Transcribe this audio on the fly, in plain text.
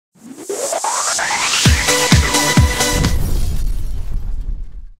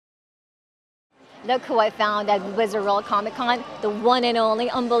Look who I found at Wizard World Comic Con, the one and only,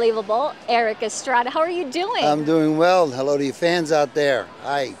 unbelievable, Erik Estrada. How are you doing? I'm doing well. Hello to your fans out there.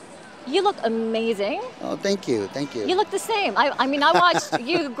 Hi. You look amazing. Oh, thank you. Thank you. You look the same. I mean, I watched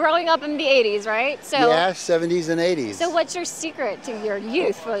you growing up in the 80s, right? So, yeah, 70s and 80s. So what's your secret to your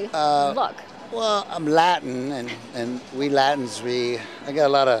youthful look? Well, I'm Latin, and we Latins, I got a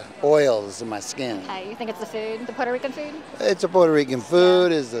lot of oils in my skin. Okay, you think it's the food, the Puerto Rican food? It's a Puerto Rican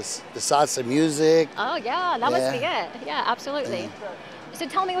food, is the salsa music. Oh yeah, that must be it. Yeah, absolutely. Yeah. So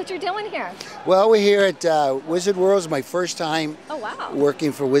tell me what you're doing here. Well, we're here at Wizard World. It's my first time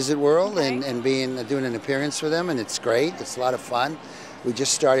working for Wizard World and doing an appearance for them, and it's great. It's a lot of fun. We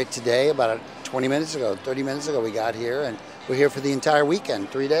just started today, about 20 minutes ago, 30 minutes ago we got here, and we're here for the entire weekend,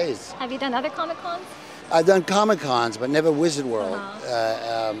 3 days. Have you done other Comic Cons? I've done Comic Cons, but never Wizard World.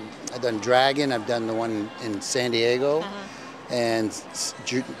 I've done Dragon, I've done the one in San Diego, and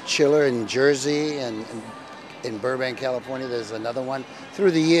Chiller in Jersey, and in Burbank, California, there's another one.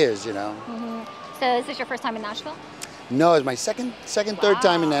 Through the years, you know. So is this your first time in Nashville? No, it's my third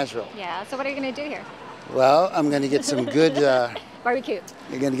time in Nashville. Yeah, so what are you going to do here? Well, I'm going to get some good... barbecue.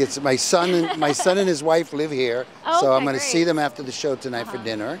 You're going to get some, my son and his wife live here, so I'm going to see them after the show tonight for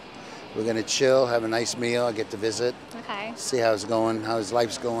dinner. We're going to chill, have a nice meal. I get to visit, see how it's going, how his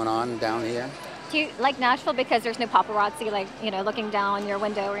life's going on down here. Do you like Nashville because there's no paparazzi, like, you know, looking down your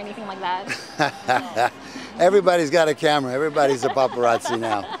window or anything like that? Everybody's got a camera. Everybody's a paparazzi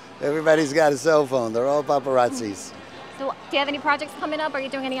now. Everybody's got a cell phone. They're all paparazzis. So, do you have any projects coming up? Are you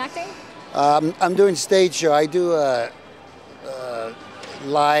doing any acting? I'm doing stage show. I do a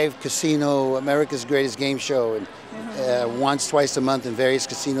live casino, America's Greatest Game Show, and once, twice a month in various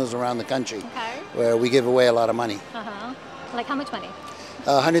casinos around the country, where we give away a lot of money. Like how much money?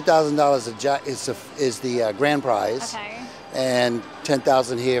 $100,000 is the grand prize, and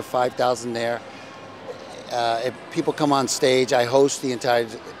 $10,000 here, $5,000 there. If people come on stage, I host the entire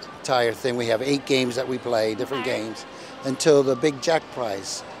thing. We have 8 games that we play, different games, until the big jack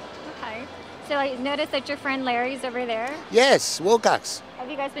prize. So I noticed that your friend Larry's over there. Yes, Wilcox. Have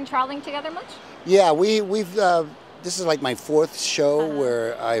you guys been traveling together much? Yeah, we've. This is like my 4th show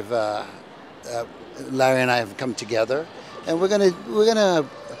where Larry and I have come together, and we're gonna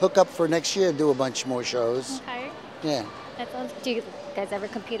hook up for next year, do a bunch more shows. Yeah. That sounds. Do you guys ever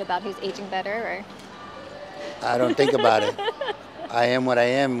compete about who's aging better, or? I don't think about it. I am what I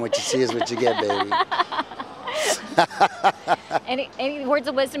am. What you see is what you get, baby. Any words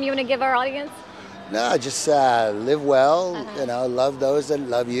of wisdom you want to give our audience? No, just live well. You know, love those that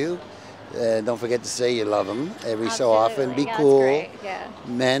love you. Don't forget to say you love them every so often. Be cool.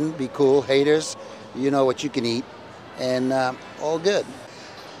 Men, be cool. Haters, you know what you can eat, and all good.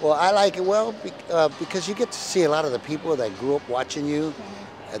 Well, I like it because you get to see a lot of the people that grew up watching you,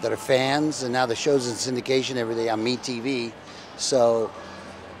 that are fans, and now the show's in syndication every day on MeTV. So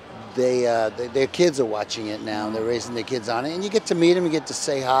their kids are watching it now. They're raising their kids on it, and you get to meet them. You get to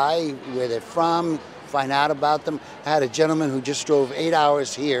say hi, where they're from, find out about them. I had a gentleman who just drove 8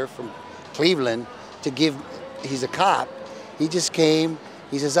 hours here from Cleveland to give. He's a cop. He just came.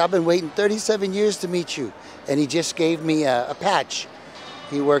 He says, "I've been waiting 37 years to meet you," and he just gave me a patch.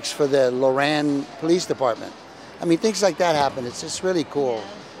 He works for the Loran Police Department. I mean, things like that happen. It's just really cool.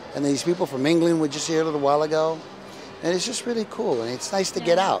 And these people from England were just here a little while ago. And it's just really cool, and it's nice to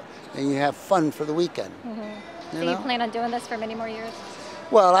get out and you have fun for the weekend. So you plan on doing this for many more years?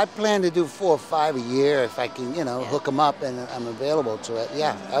 Well, I plan to do 4 or 5 a year if I can, you know, hook them up and I'm available to it.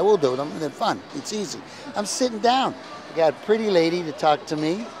 Yeah, I will do them. They're fun. It's easy. I'm sitting down. I got a pretty lady to talk to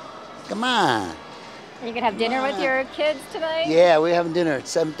me. Come on. Are you gonna have dinner with your kids tonight? Yeah, we're having dinner at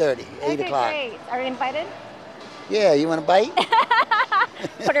 7:30, 8 o'clock. Great. Are you invited? Yeah, you want a bite?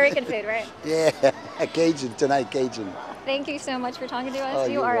 Puerto Rican food, right? Yeah, Cajun tonight, Cajun. Thank you so much for talking to us. Oh,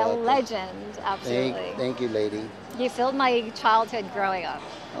 you are welcome. a legend, absolutely. Thank you, lady. You filled my childhood growing up.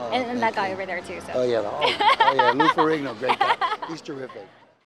 And that guy over there too. So. Oh yeah, Lou Ferrigno, great guy. He's terrific.